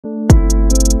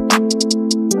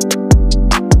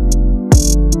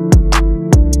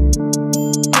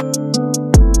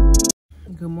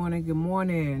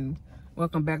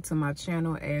Welcome back to my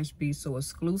channel, Ash Be So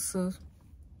Exclusive.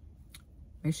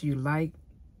 Make sure you like,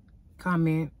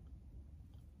 comment,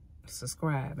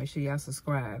 subscribe. Make sure y'all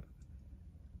subscribe.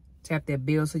 Tap that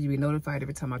bell so you'll be notified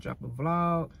every time I drop a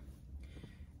vlog.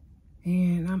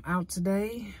 And I'm out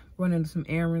today running some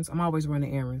errands. I'm always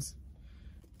running errands.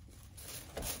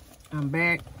 I'm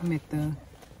back. I'm at the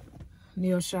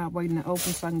nail shop waiting to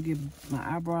open so I can get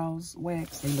my eyebrows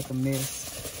waxed. They look a mess.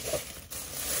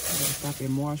 I gotta stop at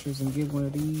Marshall's and get one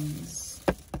of these.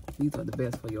 These are the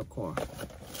best for your car.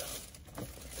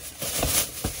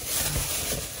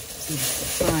 See the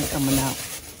sun coming out.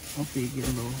 Hopefully it gets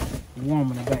a little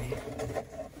warmer today.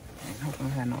 And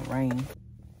hopefully I don't have no rain.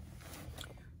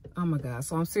 Oh my God.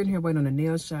 So I'm sitting here waiting on the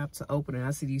nail shop to open and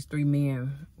I see these three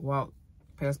men walk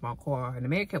past my car. And the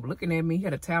man kept looking at me. He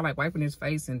had a towel like wiping his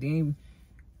face and then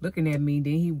looking at me.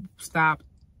 Then he stopped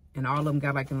and all of them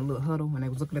got like in a little huddle and they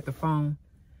was looking at the phone.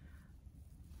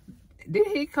 Did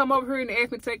he come over here and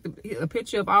ask me to take a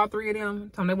picture of all three of them?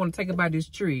 Tell them they want to take it by this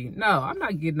tree. No, I'm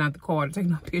not getting out the car to take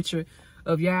no picture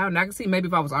of y'all. And I can see maybe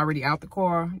if I was already out the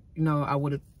car, you know, I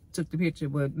would have took the picture.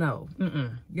 But no,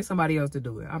 get somebody else to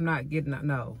do it. I'm not getting out,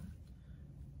 no.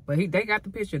 But they got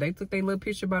the picture. They took their little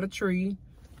picture by the tree.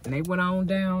 And they went on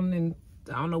down and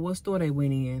I don't know what store they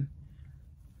went in.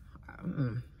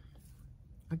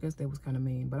 I guess that was kind of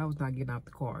mean. But I was not getting out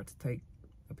the car to take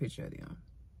a picture of them.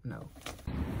 No.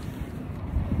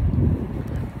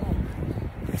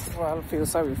 Well, I feel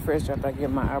so refreshed after I get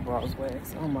my eyebrows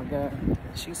waxed. Oh my God,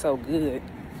 she's so good.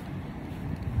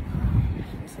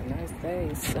 It's a nice day.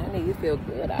 It's sunny. You feel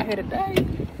good out here today.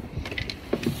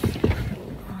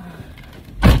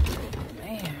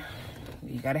 Man,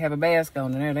 you gotta have a mask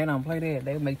on in there. They don't play that.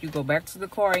 They make you go back to the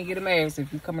car and get a mask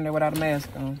if you come in there without a mask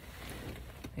on.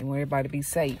 They want everybody to be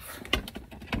safe.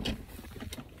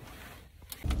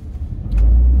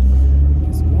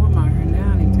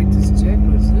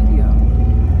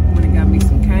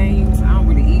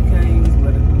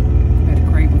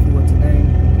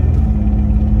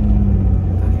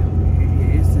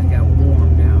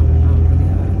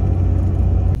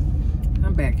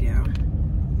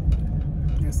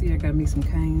 Got me some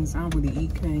canes. I don't really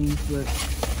eat canes, but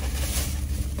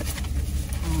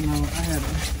I don't know. I had a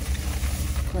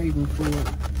craving for it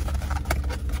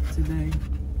today.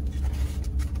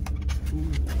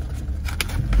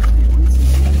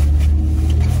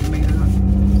 Made it up.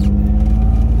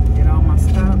 Get all my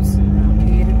stops. I'm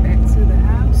headed back to the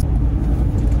house.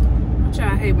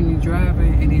 I hate when you're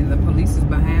driving and then the police is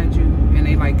behind you and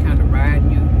they like kind of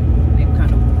riding you. They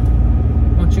kind of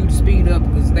want you to speed up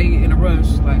because they in a rush.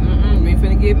 Like, you ain't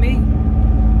finna get me.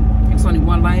 It's only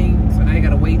one lane, so now you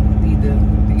gotta wait either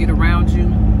to get around you.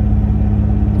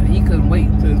 And he couldn't wait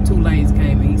until the 2 lanes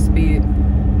came and he sped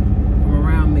from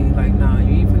around me. Like, nah,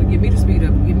 you ain't finna get me to speed up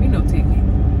and give me no ticket.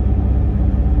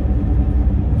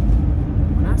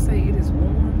 When I say it is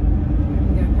warm,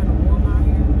 it got kind of warm out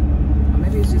here. Or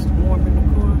maybe it's just warm in the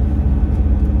car.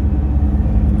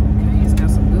 Okay, it's got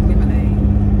some good lemonade.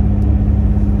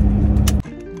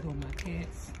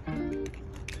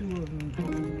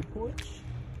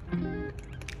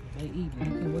 They eat. I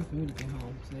can't wait for me to get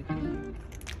home so they can eat.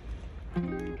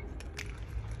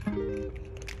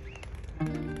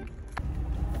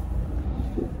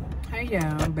 Hey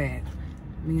y'all, I'm back.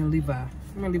 Me and Levi.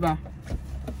 Come here, Levi. I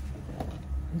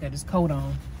got this coat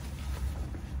on.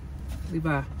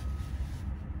 Levi.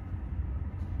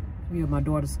 We have my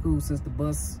daughter's school since the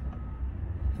bus.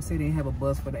 They said they didn't have a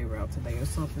bus for their route today or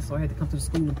something, so I had to come to the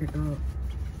school and pick her up.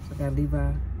 So I got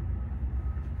Levi.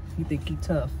 He think he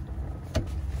tough.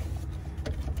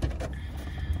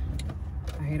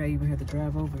 I hate I even had to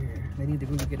drive over here. They need to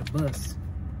really get a bus.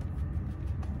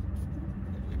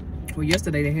 Well,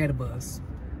 yesterday they had a bus.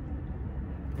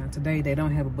 Now today they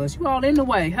don't have a bus. You all in the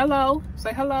way. Hello.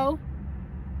 Say hello.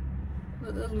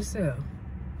 Look at yourself.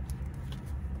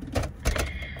 I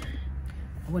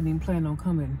wasn't even planning on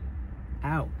coming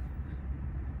out.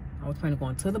 I was planning on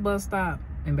going to the bus stop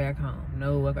and back home.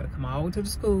 No, I gotta come all the way to the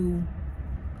school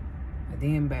and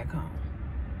then back home.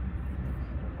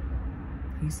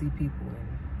 He see people and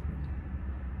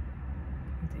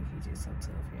he think he's just so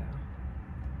tough, y'all.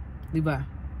 Levi,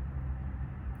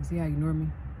 you see how you ignore me?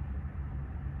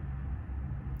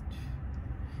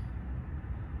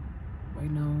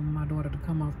 Waiting on my daughter to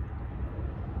come off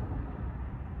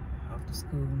the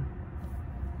school.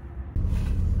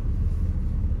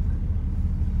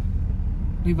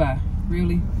 Levi,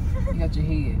 really? You got your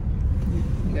head.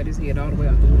 You got his head all the way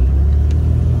out the way.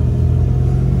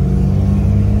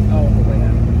 All the way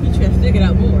out. You trying to stick it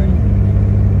out more.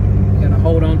 You gotta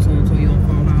hold on to him until you don't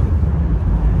fall